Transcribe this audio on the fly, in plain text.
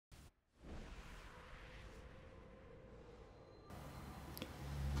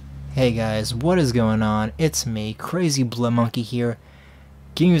Hey guys, what is going on? It's me, Crazy Blood Monkey here,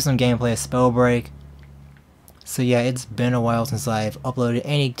 giving you some gameplay of SpellBreak. So yeah, it's been a while since I've uploaded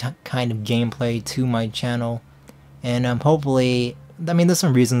any kind of gameplay to my channel, and hopefully, I mean, there's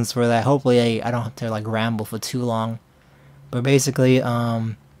some reasons for that. Hopefully, I don't have to like ramble for too long. But basically, yeah,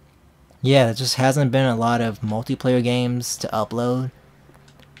 there just hasn't been a lot of multiplayer games to upload,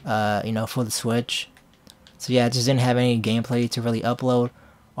 for the Switch. So yeah, I just didn't have any gameplay to really upload.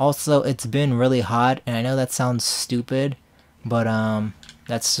 Also, it's been really hot, and I know that sounds stupid, but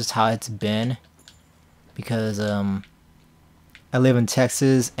that's just how it's been. Because I live in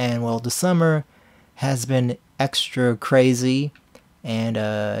Texas, and well, the summer has been extra crazy, and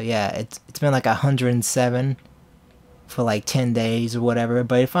yeah, it's been like 107 for like 10 days or whatever.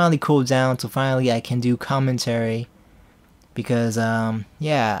 But it finally cooled down, so finally I can do commentary. Because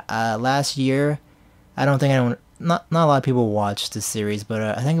yeah, last year, I don't think anyone, not a lot of people watched this series, but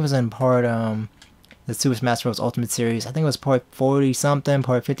I think it was in part the Super Smash Bros. Ultimate Series. I think it was part 40 something,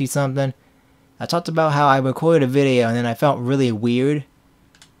 part 50 something. I talked about how I recorded a video and then I felt really weird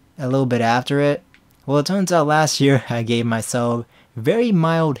a little bit after it. Well, it turns out last year I gave myself very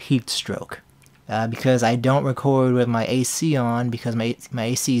mild heat stroke because I don't record with my AC on because my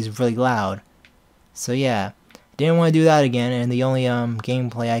AC is really loud. So yeah, didn't want to do that again, and the only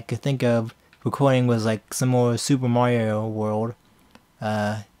gameplay I could think of recording was like some more Super Mario World.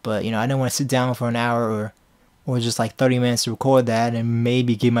 But you know, I didn't want to sit down for an hour or just like 30 minutes to record that and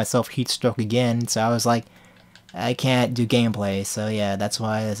maybe give myself heat stroke again. So I was like, I can't do gameplay. So yeah, that's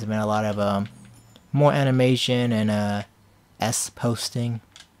why there's been a lot of more animation and S posting.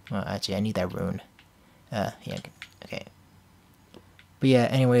 Well, actually, I need that rune. Yeah, okay. But yeah,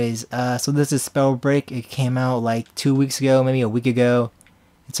 anyways, so this is SpellBreak. It came out like 2 weeks ago, maybe a week ago.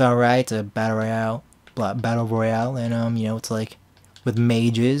 It's alright. It's a battle royale, and you know, it's like with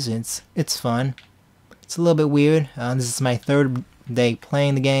mages. It's fun. It's a little bit weird. This is my third day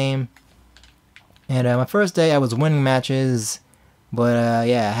playing the game, and my first day I was winning matches, but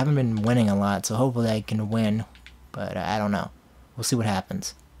yeah, I haven't been winning a lot. So hopefully I can win, but I don't know. We'll see what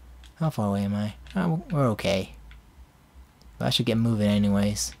happens. How far away am I? Oh, we're okay. But I should get moving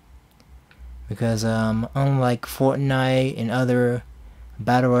anyways, because unlike Fortnite and other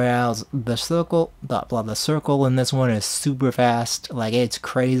battle royales, the circle in this one is super fast. Like, it's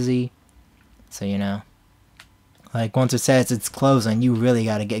crazy. So you know, like once it says it's closing, you really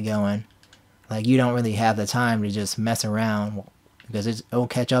gotta get going. Like, you don't really have the time to just mess around because it'll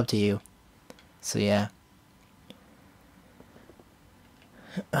catch up to you. So yeah.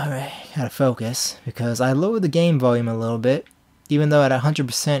 Alright, gotta focus because I lowered the game volume a little bit. Even though at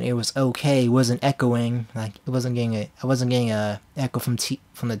 100% it was okay, it wasn't echoing. Like, I wasn't getting a echo from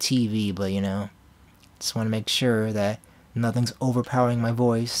the TV, but you know, just want to make sure that nothing's overpowering my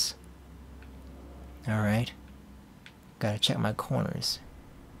voice. All right, gotta check my corners.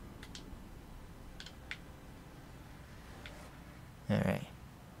 All right,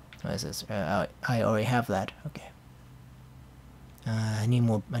 what is this? I already have that. Okay. I need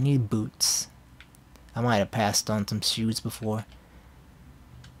more. I need boots. I might have passed on some shoes before.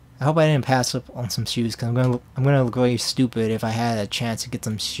 I hope I didn't pass up on some shoes, because I'm gonna look really stupid if I had a chance to get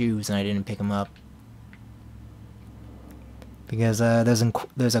some shoes and I didn't pick them up. Because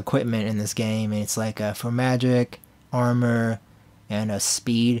there's equipment in this game, and it's like for magic, armor, and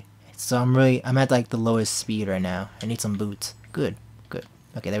speed. So I'm at like the lowest speed right now. I need some boots. Good, good.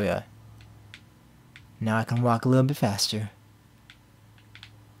 Okay, there we are. Now I can walk a little bit faster.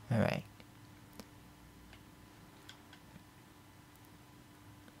 All right.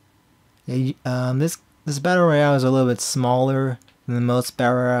 This battle royale is a little bit smaller than most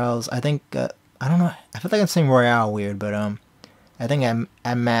battle royales. I think I don't know. I feel like I'm saying royale weird, but I think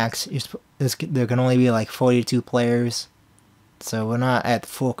at max there can only be like 42 players, so we're not at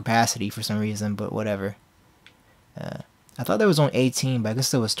full capacity for some reason. But whatever. I thought there was only 18, but I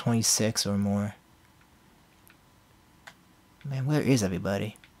guess there was 26 or more. Man, where is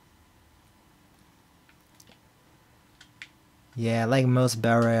everybody? Yeah, like most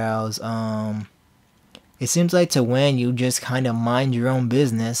battle royales, it seems like to win, you just kind of mind your own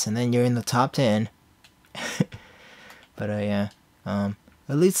business, and then you're in the top 10. But yeah, at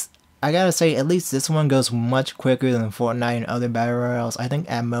least, I gotta say, at least this one goes much quicker than Fortnite and other battle royales. I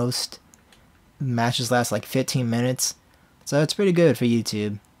think at most, matches last like 15 minutes, so it's pretty good for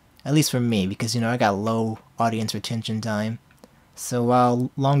YouTube. At least for me, because, you know, I got low audience retention time. So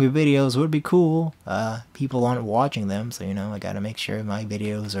while longer videos would be cool, people aren't watching them, so you know, I gotta make sure my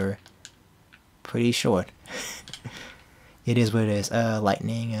videos are pretty short. It is what it is.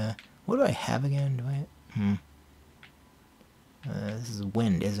 Lightning, what do I have again? This is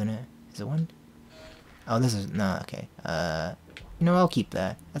wind, isn't it? Is it wind? Oh, this is no. Okay. You know, I'll keep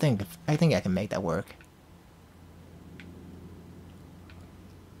that. I think I can make that work.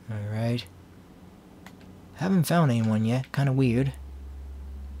 All right. Haven't found anyone yet. Kind of weird.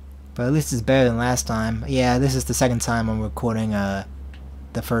 But at least it's better than last time. Yeah, this is the second time I'm recording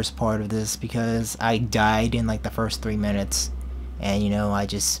the first part of this because I died in like the first 3 minutes, and you know I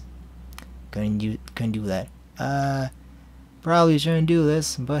just couldn't do that. Probably shouldn't do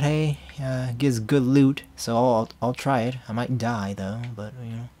this, but hey, gives good loot, so I'll try it. I might die though, but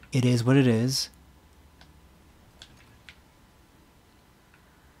you know, it is what it is.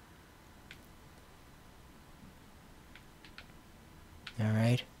 All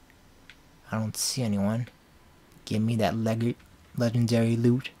right. I don't see anyone. Give me that legendary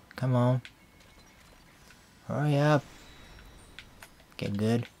loot. Come on. Hurry up. Okay,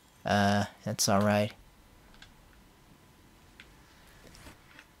 good. That's alright.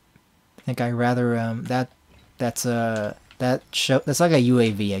 I think I'd rather, that's like a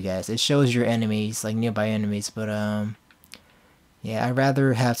UAV, I guess. It shows your enemies, like nearby enemies, but, yeah, I'd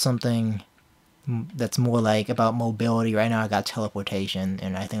rather have something that's more like about mobility. Right now I got teleportation,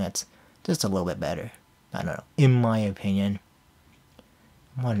 and I think that's just a little bit better. I don't know, in my opinion.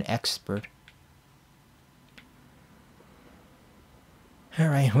 I'm not an expert.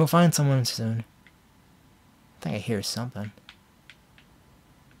 Alright, we'll find someone soon. I think I hear something.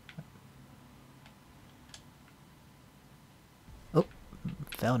 Oh,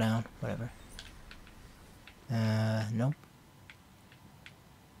 fell down, whatever. Nope.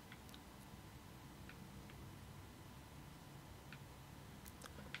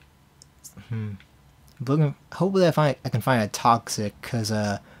 Hopefully I can find a toxic, cause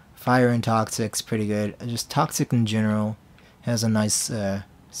fire and toxic's pretty good. Just toxic in general has a nice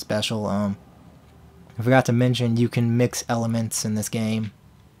special. I forgot to mention you can mix elements in this game,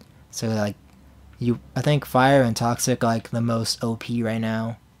 so like I think fire and toxic are like the most OP right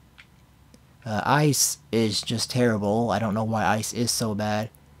now. Ice is just terrible. I don't know why ice is so bad.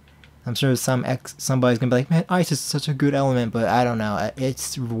 I'm sure somebody's gonna be like, man, ice is such a good element, but I don't know.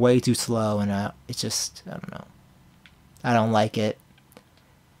 It's way too slow, and it's just, I don't know. I don't like it.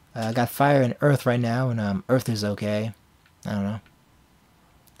 I got fire and earth right now, and earth is okay. I don't know.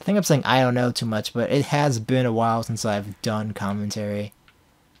 I think I'm saying I don't know too much, but it has been a while since I've done commentary.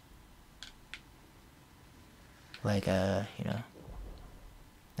 Like, you know.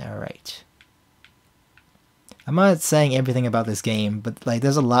 Alright. I'm not saying everything about this game, but like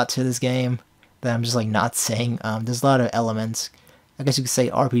there's a lot to this game that I'm just like not saying. There's a lot of elements. I guess you could say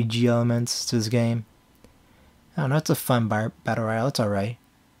RPG elements to this game. I don't know, it's a fun battle royale, it's alright.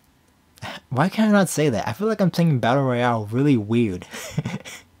 Why can't I not say that? I feel like I'm saying battle royale really weird.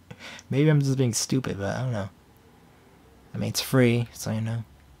 Maybe I'm just being stupid, but I don't know. I mean, it's free, so you know.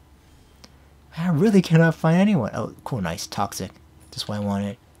 I really cannot find anyone. Oh, cool, nice, toxic. Just what I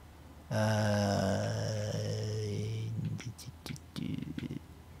wanted. Yeah.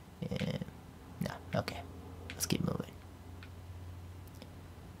 No, okay. Let's keep moving.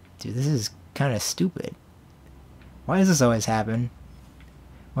 Dude, this is kind of stupid. Why does this always happen?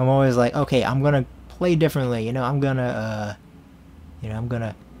 I'm always like, okay, I'm gonna play differently. You know, I'm gonna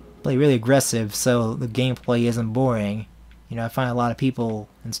play really aggressive so the gameplay isn't boring. You know, I find a lot of people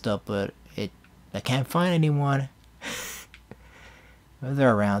and stuff, but I can't find anyone.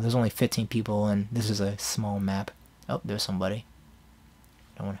 They're around. There's only 15 people, and this is a small map. Oh, there's somebody.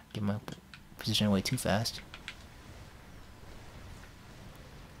 Don't want to give my position away too fast.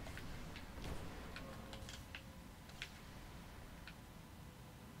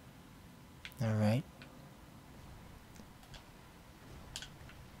 Alright.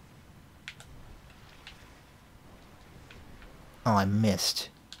 Oh, I missed.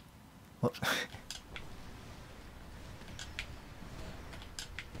 Whoops.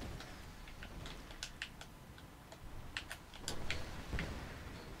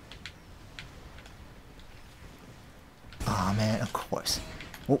 Oh man, of course.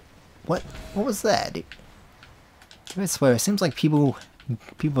 What was that, dude? I swear, it seems like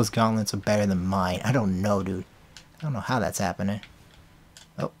people's gauntlets are better than mine. I don't know, dude. I don't know how that's happening.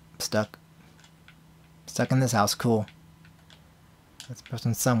 Oh, stuck. Stuck in this house, cool. That's a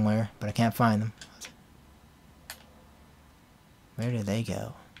person somewhere, but I can't find them. Where did they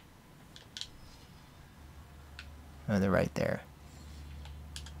go? Oh, they're right there.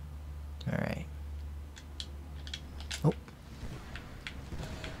 Alright. Oh.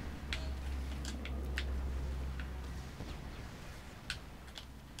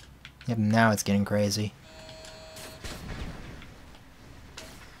 Yep, now it's getting crazy.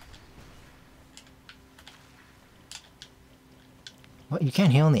 What, you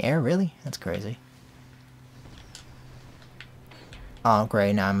can't heal in the air? Really? That's crazy. Oh,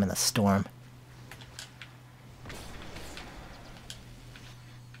 great. Now I'm in a storm.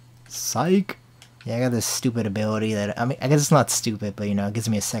 Psych! Yeah, I got this stupid ability that, I mean, I guess it's not stupid, but, you know, it gives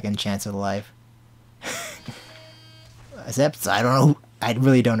me a second chance at life. Except, I don't know, I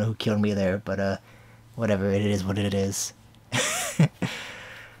really don't know who killed me there, but, whatever, it is what it is.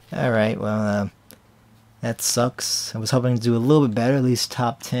 Alright, well, that sucks. I was hoping to do a little bit better, at least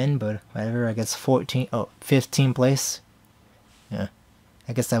top 10, but whatever, I guess 15th place. Yeah,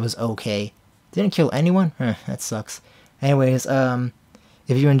 I guess that was okay. Didn't kill anyone? That sucks. Anyways,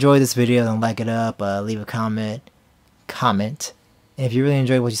 if you enjoyed this video, then like it up, leave a comment. And if you really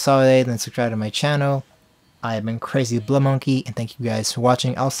enjoyed what you saw today, then subscribe to my channel. I have been Crazy Blood Monkey, and thank you guys for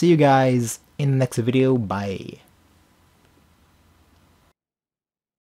watching. I'll see you guys in the next video. Bye.